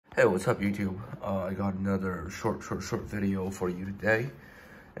Hey, what's up YouTube? I got another short video for you today.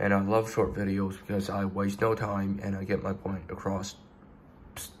 And I love short videos because I waste no time and I get my point across.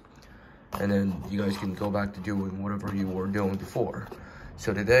 And then you guys can go back to doing whatever you were doing before.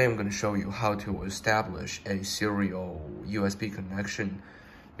 So today I'm going to show you how to establish a serial USB connection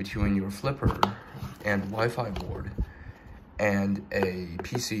between your flipper and Wi-Fi board and a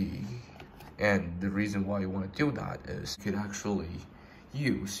PC. And the reason why you want to do that is you can actually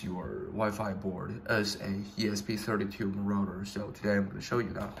use your Wi-Fi board as a ESP32 Marauder. So today I'm going to show you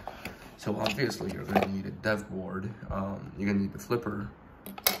that. So obviously you're going to need a dev board, you're going to need the flipper,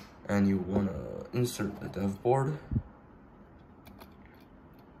 and you want to insert the dev board.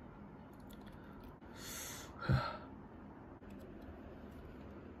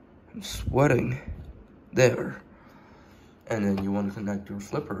 I'm sweating there. And then you want to connect your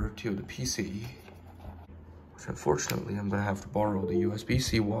flipper to the PC. So unfortunately, I'm gonna have to borrow the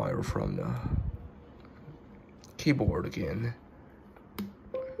USB-C wire from the keyboard again.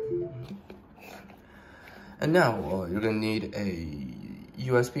 And now you're gonna need a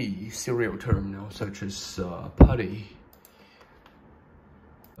USB serial terminal such as PuTTY.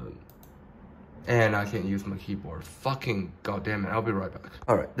 And I can't use my keyboard. Fucking goddamn it! I'll be right back.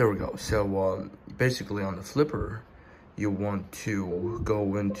 All right, there we go. So basically, on the flipper, you want to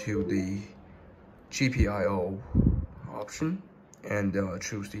go into the GPIO option and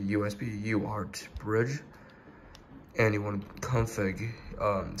choose the USB UART bridge, and you want to config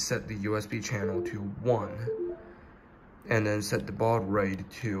set the USB channel to 1 and then set the baud rate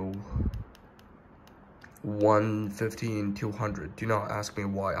to 115/200. Do not ask me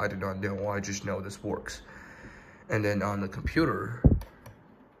why. I do not know. I just know this works. And then on the computer,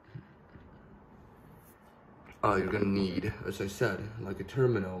 you're gonna need, as I said, like a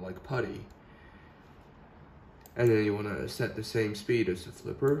terminal like PuTTY. And then you want to set the same speed as the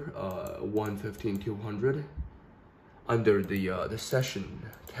flipper, 115/200. Under the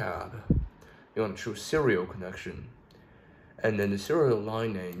session tab, you want to choose serial connection. And then the serial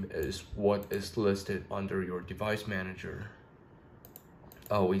line name is what is listed under your device manager.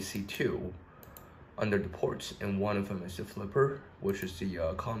 OEC2 under the ports, and one of them is the flipper, which is the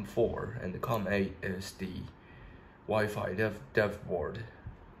COM4, and the COM8 is the Wi-Fi dev board.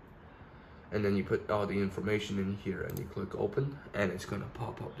 And then you put all the information in here and you click open, and it's gonna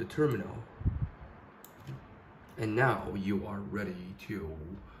pop up the terminal. And now you are ready to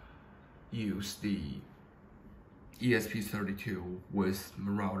use the ESP32 with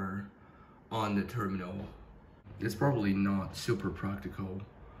Marauder on the terminal. It's probably not super practical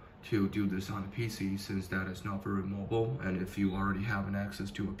to do this on a PC since that is not very mobile, and if you already have an access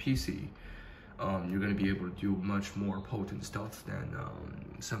to a PC, you're going to be able to do much more potent stuff than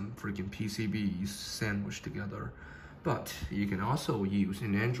some freaking PCBs sandwiched together. But you can also use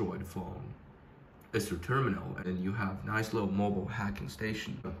an Android phone as your terminal, and you have nice little mobile hacking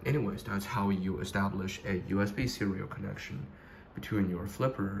station. But anyways, that's how you establish a USB serial connection between your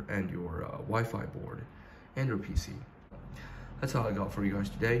flipper and your Wi-Fi board and your PC. That's all I got for you guys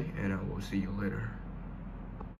today, and I will see you later.